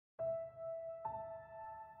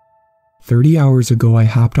30 hours ago I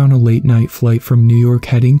hopped on a late-night flight from New York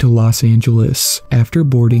heading to Los Angeles. After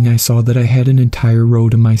boarding I saw that I had an entire row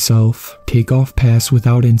to myself. Takeoff passed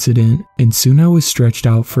without incident, and soon I was stretched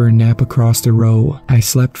out for a nap across the row. I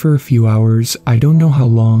slept for a few hours, I don't know how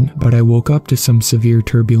long, but I woke up to some severe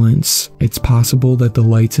turbulence. It's possible that the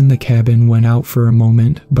lights in the cabin went out for a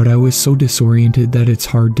moment, but I was so disoriented that it's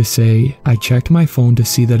hard to say. I checked my phone to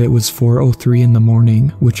see that it was 4:03 in the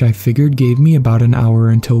morning, which I figured gave me about an hour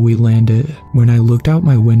until we landed. When I looked out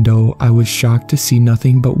my window, I was shocked to see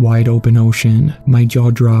nothing but wide open ocean. My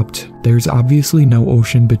jaw dropped. There's obviously no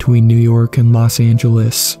ocean between New York and Los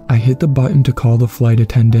Angeles. I hit the button to call the flight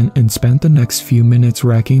attendant and spent the next few minutes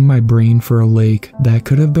racking my brain for a lake that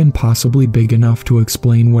could have been possibly big enough to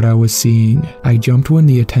explain what I was seeing. I jumped when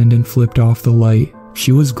the attendant flipped off the light.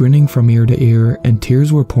 She was grinning from ear to ear and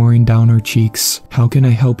tears were pouring down her cheeks. "How can I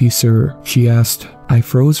help you, sir?" she asked. I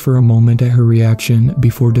froze for a moment at her reaction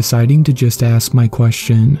before deciding to just ask my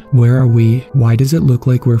question. "Where are we? Why does it look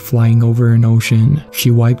like we're flying over an ocean?" She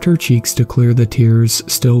wiped her cheeks to clear the tears,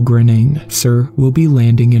 still grinning. "Sir, we'll be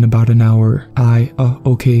landing in about an hour."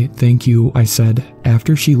 Okay, thank you," I said.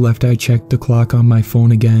 After she left I checked the clock on my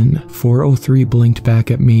phone again. 4:03 blinked back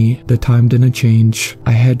at me. The time didn't change.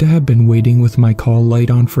 I had to have been waiting with my call light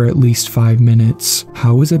on for at least 5 minutes.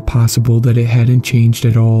 How was it possible that it hadn't changed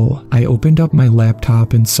at all? I opened up my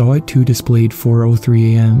laptop and saw it too displayed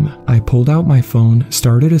 4:03 a.m. I pulled out my phone,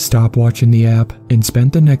 started a stopwatch in the app, and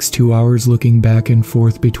spent the next 2 hours looking back and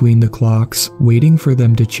forth between the clocks, waiting for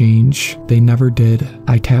them to change. They never did.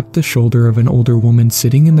 I tapped the shoulder of an older woman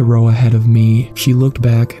sitting in the row ahead of me. She looked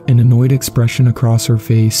back, an annoyed expression across her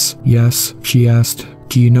face. "Yes," she asked.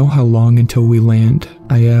 "Do you know how long until we land?"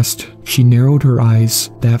 I asked. She narrowed her eyes.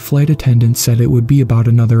 "That flight attendant said it would be about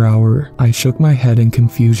another hour." I shook my head in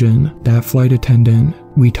confusion. "That flight attendant?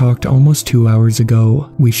 We talked almost 2 hours ago.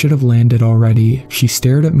 We should have landed already." She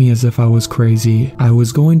stared at me as if I was crazy. I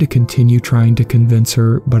was going to continue trying to convince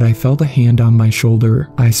her, but I felt a hand on my shoulder.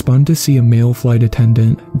 I spun to see a male flight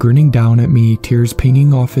attendant, grinning down at me, tears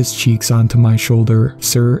pinging off his cheeks onto my shoulder.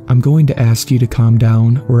 "Sir, I'm going to ask you to calm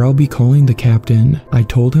down, or I'll be calling the captain." I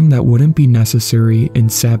told him that wouldn't be necessary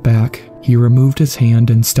and sat back. He removed his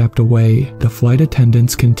hand and stepped away. The flight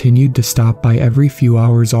attendants continued to stop by every few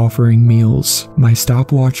hours offering meals. My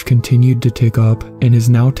stopwatch continued to tick up and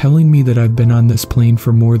is now telling me that I've been on this plane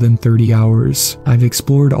for more than 30 hours. I've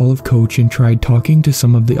explored all of coach and tried talking to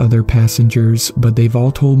some of the other passengers, but they've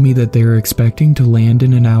all told me that they're expecting to land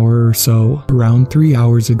in an hour or so. Around 3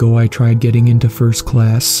 hours ago I tried getting into first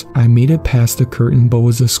class. I made it past the curtain but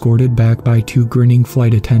was escorted back by 2 grinning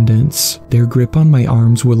flight attendants. Their grip on my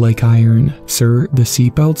arms were like iron. "Sir, the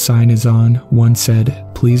seatbelt sign is on," one said.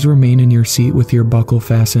 "Please remain in your seat with your buckle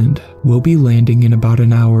fastened. We'll be landing in about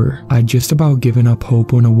an hour." I'd just about given up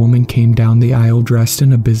hope when a woman came down the aisle dressed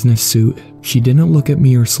in a business suit. She didn't look at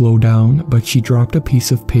me or slow down, but she dropped a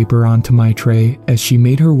piece of paper onto my tray as she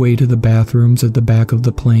made her way to the bathrooms at the back of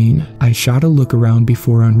the plane. I shot a look around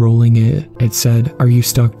before unrolling it. It said, "Are you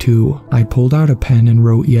stuck too?" I pulled out a pen and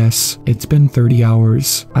wrote yes. It's been 30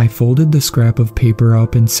 hours. I folded the scrap of paper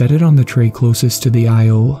up and set it on the tray closest to the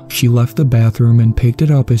aisle. She left the bathroom and picked it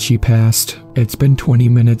up as she passed. It's been 20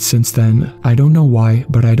 minutes since then. I don't know why,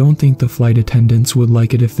 but I don't think the flight attendants would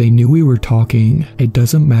like it if they knew we were talking. It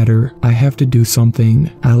doesn't matter. I have to do something.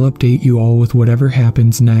 I'll update you all with whatever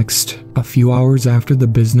happens next. A few hours after the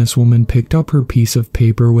businesswoman picked up her piece of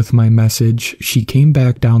paper with my message, she came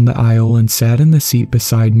back down the aisle and sat in the seat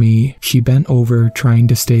beside me. She bent over, trying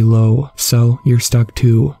to stay low. "So, you're stuck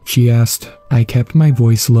too?" she asked. I kept my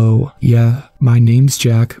voice low. "Yeah, my name's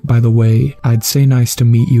Jack, by the way. I'd say nice to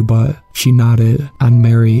meet you, but..." She nodded. "I'm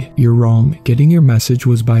Mary. You're wrong. Getting your message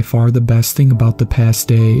was by far the best thing about the past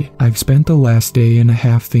day. I've spent the last day and a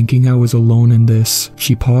half thinking I was alone in this."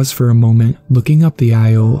 She paused for a moment, looking up the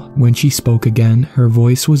aisle. When she spoke again, her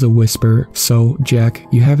voice was a whisper. "So, Jack,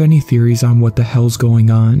 you have any theories on what the hell's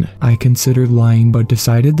going on?" I considered lying but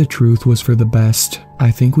decided the truth was for the best.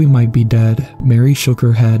 "I think we might be dead." Mary shook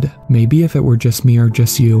her head. "Maybe if it were just me or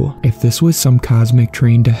just you. If this was some cosmic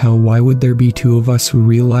train to hell, why would there be 2 of us who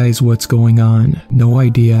realize what's going on?" "No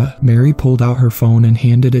idea." Mary pulled out her phone and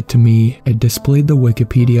handed it to me. It displayed the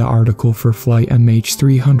Wikipedia article for flight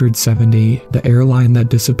MH370, the airline that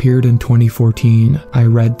disappeared in 2014. I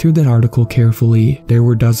read through that article carefully. There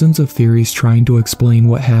were dozens of theories trying to explain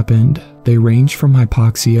what happened. They range from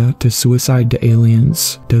hypoxia to suicide to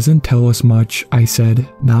aliens. Doesn't tell us much, I said.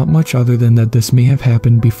 Not much other than that this may have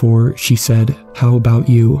happened before, she said. How about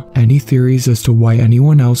you? Any theories as to why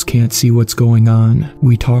anyone else can't see what's going on?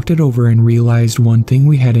 We talked it over and realized one thing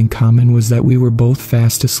we had in common was that we were both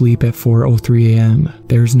fast asleep at 4:03 a.m.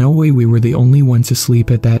 There's no way we were the only ones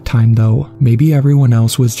asleep at that time though. Maybe everyone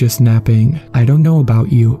else was just napping. I don't know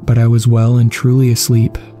about you, but I was well and truly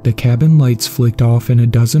asleep. The cabin lights flicked off and a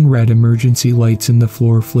dozen red emergency lights in the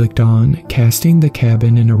floor flicked on, casting the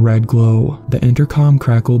cabin in a red glow. The intercom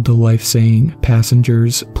crackled to life saying,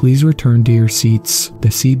 "Passengers, please return to your seats. The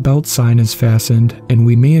seatbelt sign is fastened, and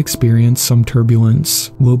we may experience some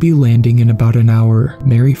turbulence. We'll be landing in about an hour."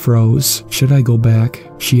 Mary froze. "Should I go back?"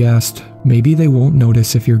 she asked. "Maybe they won't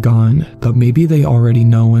notice if you're gone, but maybe they already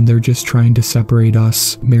know and they're just trying to separate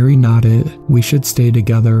us." Mary nodded. "We should stay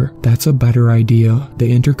together. That's a better idea."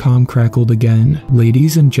 The intercom crackled again.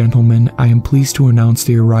 "Ladies and gentlemen, I am pleased to announce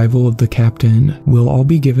the arrival of the captain. We'll all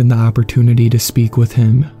be given the opportunity to speak with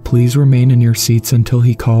him. Please remain in your seats until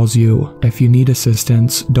he calls you. If you need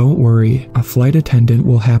assistance, don't worry. A flight attendant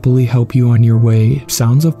will happily help you on your way."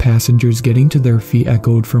 Sounds of passengers getting to their feet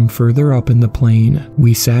echoed from further up in the plane.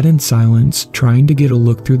 We sat in silence, trying to get a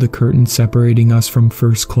look through the curtain separating us from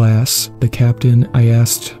first class. "The captain?" I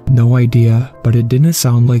asked. "No idea, but it didn't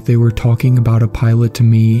sound like they were talking about a pilot to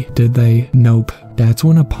me, did they?" "Nope." That's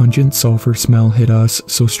when a pungent sulfur smell hit us,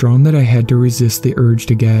 so strong that I had to resist the urge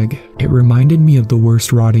to gag. It reminded me of the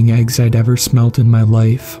worst rotting eggs I'd ever smelt in my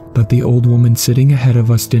life. But the old woman sitting ahead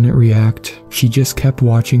of us didn't react. She just kept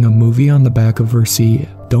watching a movie on the back of her seat.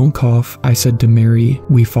 "Don't cough," I said to Mary.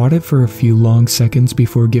 We fought it for a few long seconds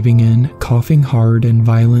before giving in, coughing hard and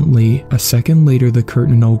violently. A second later the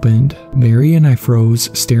curtain opened. Mary and I froze,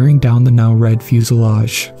 staring down the now red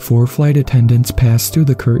fuselage. 4 flight attendants passed through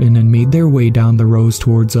the curtain and made their way down the rows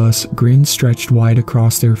towards us, grins stretched wide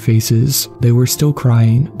across their faces. They were still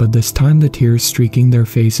crying, but this time the tears streaking their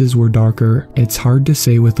faces were darker. It's hard to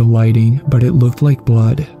say with the lighting, but it looked like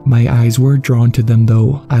blood. My eyes were drawn to them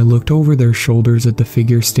though. I looked over their shoulders at the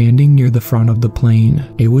figure standing near the front of the plane.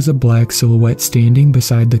 It was a black silhouette standing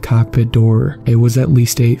beside the cockpit door. It was at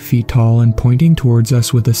least 8 feet tall and pointing towards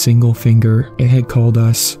us with a single finger. It had called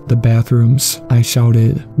us. "The bathrooms," I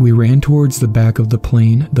shouted. We ran towards the back of the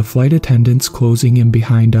plane, the flight attendants closing in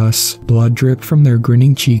behind us. Blood dripped from their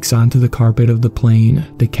grinning cheeks onto the carpet of the plane.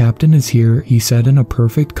 "The captain is here," he said in a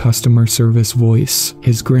perfect customer service voice.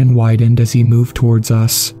 His grin widened as he moved towards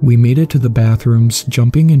us. We made it to the bathrooms,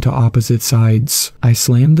 jumping into opposite sides. I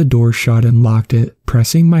slammed the door shut and locked it,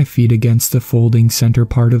 pressing my feet against the folding center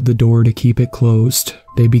part of the door to keep it closed.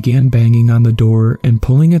 They began banging on the door and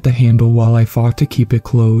pulling at the handle while I fought to keep it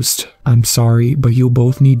closed. "I'm sorry, but you'll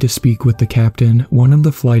both need to speak with the captain," one of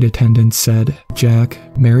the flight attendants said. "Jack,"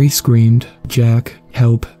 Mary screamed. "Jack,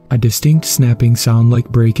 help." A distinct snapping sound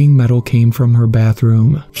like breaking metal came from her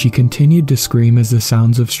bathroom. She continued to scream as the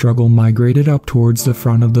sounds of struggle migrated up towards the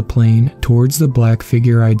front of the plane, towards the black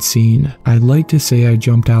figure I'd seen. I'd like to say I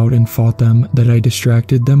jumped out and fought them, that I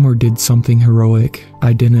distracted them or did something heroic.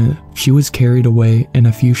 I didn't. She was carried away, and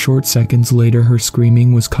a few short seconds later her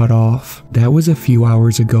screaming was cut off. That was a few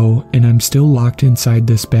hours ago, and I'm still locked inside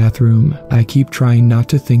this bathroom. I keep trying not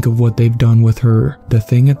to think of what they've done with her. The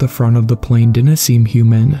thing at the front of the plane didn't seem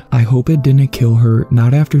human. I hope it didn't kill her,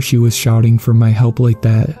 not after she was shouting for my help like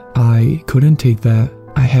that. I couldn't take that.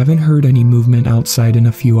 I haven't heard any movement outside in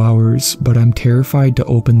a few hours, but I'm terrified to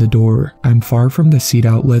open the door. I'm far from the seat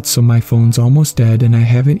outlet, so my phone's almost dead and I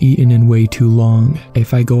haven't eaten in way too long.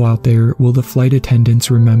 If I go out there, will the flight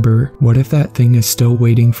attendants remember? What if that thing is still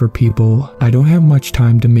waiting for people? I don't have much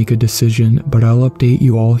time to make a decision, but I'll update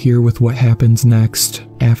you all here with what happens next.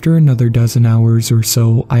 After another dozen hours or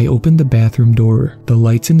so, I opened the bathroom door. The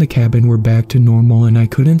lights in the cabin were back to normal and I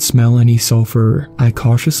couldn't smell any sulfur. I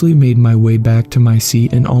cautiously made my way back to my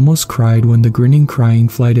seat and almost cried when the grinning, crying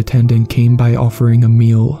flight attendant came by offering a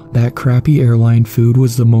meal. That crappy airline food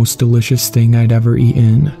was the most delicious thing I'd ever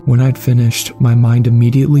eaten. When I'd finished, my mind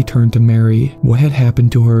immediately turned to Mary. What had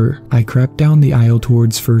happened to her? I crept down the aisle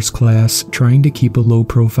towards first class, trying to keep a low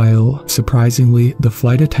profile. Surprisingly, the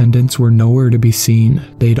flight attendants were nowhere to be seen.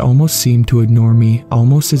 They'd almost seemed to ignore me,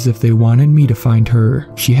 almost as if they wanted me to find her.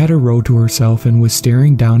 She had a row to herself and was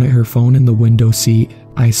staring down at her phone in the window seat.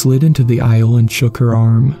 I slid into the aisle and shook her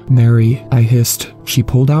arm. "Mary," I hissed. She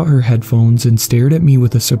pulled out her headphones and stared at me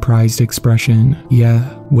with a surprised expression. "Yeah,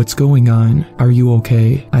 what's going on? Are you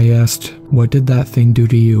okay?" I asked. "What did that thing do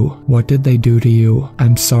to you? What did they do to you?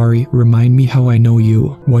 I'm sorry, remind me how I know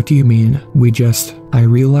you. What do you mean?" I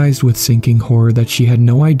realized with sinking horror that she had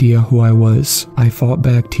no idea who I was. I fought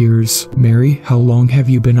back tears. "Mary, how long have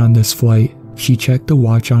you been on this flight?" She checked the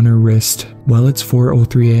watch on her wrist. "Well, it's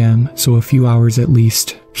 4:03 a.m., so a few hours at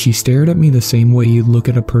least." She stared at me the same way you'd look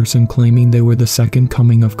at a person claiming they were the second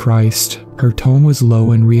coming of Christ. Her tone was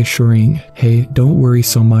low and reassuring. "Hey, don't worry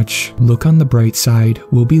so much. Look on the bright side.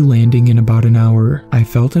 We'll be landing in about an hour." I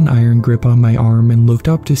felt an iron grip on my arm and looked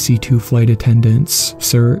up to see 2 flight attendants.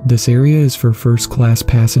 "Sir, this area is for first-class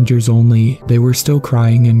passengers only." They were still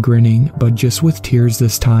crying and grinning, but just with tears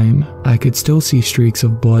this time. I could still see streaks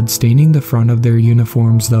of blood staining the front of their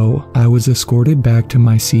uniforms though. I was escorted back to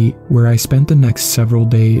my seat, where I spent the next several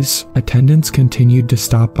days. Attendants continued to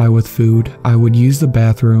stop by with food. I would use the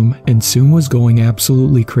bathroom, and soon was going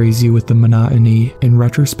absolutely crazy with the monotony. In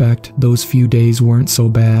retrospect, those few days weren't so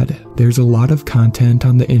bad. There's a lot of content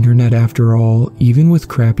on the internet after all, even with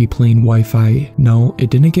crappy plain Wi-Fi. No,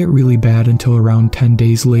 it didn't get really bad until around 10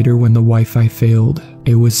 days later when the Wi-Fi failed.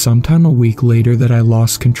 It was sometime a week later that I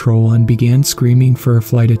lost control and began screaming for a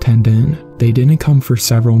flight attendant. They didn't come for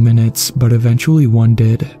several minutes, but eventually one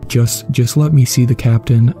did. Just let me see the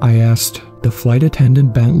captain," I asked. The flight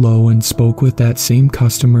attendant bent low and spoke with that same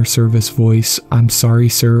customer service voice. "I'm sorry,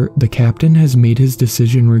 sir. The captain has made his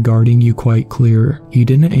decision regarding you quite clear. He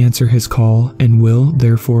didn't answer his call and will,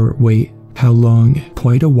 therefore, wait." "How long?"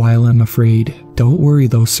 "Quite a while, I'm afraid." "Don't worry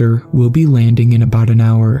though, sir. We'll be landing in about an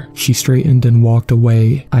hour." She straightened and walked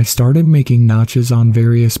away. I started making notches on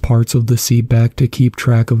various parts of the seat back to keep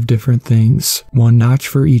track of different things. 1 notch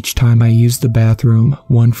for each time I used the bathroom,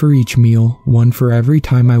 1 for each meal, 1 for every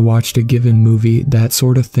time I watched a given movie, that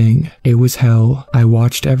sort of thing. It was hell. I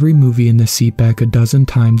watched every movie in the seat back a dozen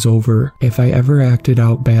times over. If I ever acted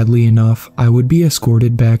out badly enough, I would be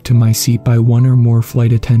escorted back to my seat by 1 or more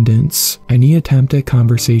flight attendants. Any attempt at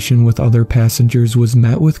conversation with other passengers was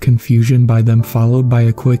met with confusion by them, followed by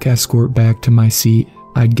a quick escort back to my seat.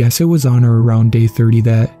 I'd guess it was on or around day 30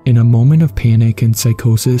 that, in a moment of panic and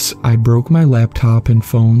psychosis, I broke my laptop and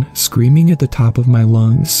phone, screaming at the top of my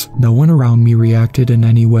lungs. No one around me reacted in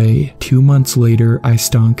any way. 2 months later, I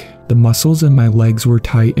stunk. The muscles in my legs were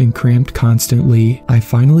tight and cramped constantly. I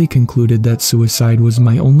finally concluded that suicide was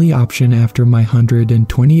my only option after my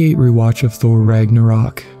 128 rewatch of Thor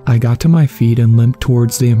Ragnarok. I got to my feet and limped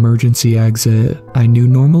towards the emergency exit. I knew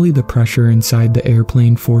normally the pressure inside the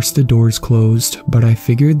airplane forced the doors closed, but I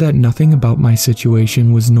figured that nothing about my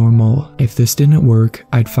situation was normal. If this didn't work,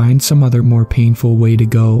 I'd find some other more painful way to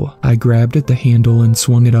go. I grabbed at the handle and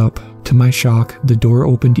swung it up. To my shock, the door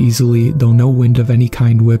opened easily, though no wind of any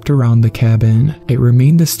kind whipped around the cabin. It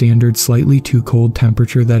remained the standard slightly too cold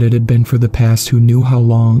temperature that it had been for the past who knew how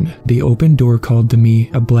long. The open door called to me,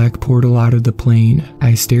 a black portal out of the plane.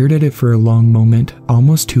 I stared at it for a long moment,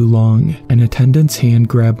 almost too long. An attendant's hand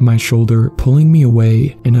grabbed my shoulder, pulling me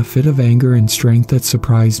away. In a fit of anger and strength that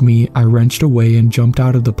surprised me, I wrenched away and jumped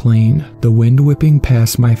out of the plane. The wind whipping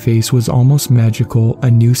past my face was almost magical, a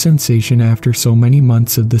new sensation after so many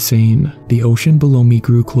months of the same. The ocean below me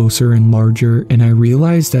grew closer and larger, and I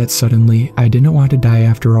realized that suddenly I didn't want to die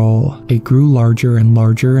after all. It grew larger and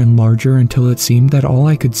larger and larger until it seemed that all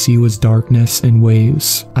I could see was darkness and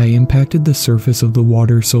waves. I impacted the surface of the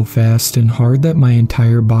water so fast and hard that my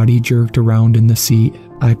entire body jerked around in the seat.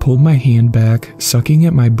 I pulled my hand back, sucking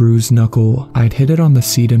at my bruised knuckle. I'd hit it on the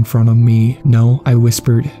seat in front of me. "No," I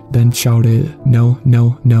whispered, then shouted, "No,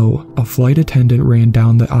 no, no." A flight attendant ran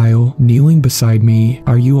down the aisle, kneeling beside me.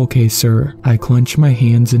 "Are you okay, sir?" I clenched my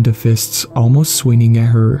hands into fists, almost swinging at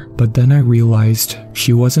her, but then I realized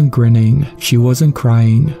she wasn't grinning. She wasn't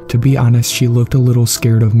crying. To be honest, she looked a little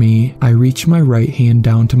scared of me. I reached my right hand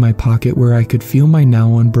down to my pocket where I could feel my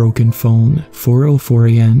now unbroken phone. 4:04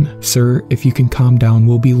 a.m. "Sir, if you can calm down,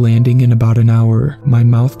 we'll be landing in about an hour." My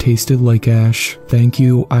mouth tasted like ash. "Thank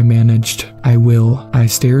you," I managed. "I will." I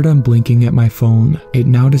stared unblinking at my phone. It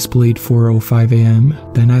now displayed 4:05 a.m.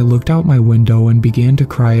 Then I looked out my window and began to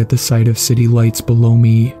cry at the sight of city lights below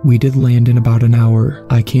me. We did land in about an hour.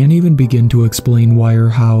 I can't even begin to explain why or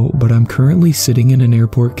how, but I'm currently sitting in an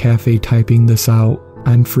airport cafe typing this out.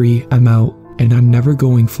 I'm free, I'm out, and I'm never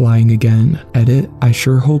going flying again. Edit, I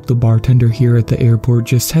sure hope the bartender here at the airport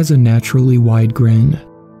just has a naturally wide grin.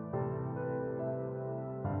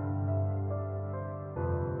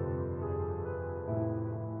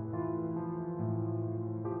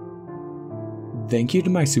 Thank you to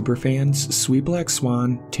my superfans, Sweet Black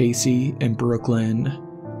Swan, Tacey, and Brooklyn.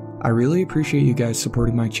 I really appreciate you guys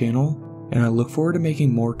supporting my channel, and I look forward to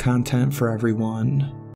making more content for everyone.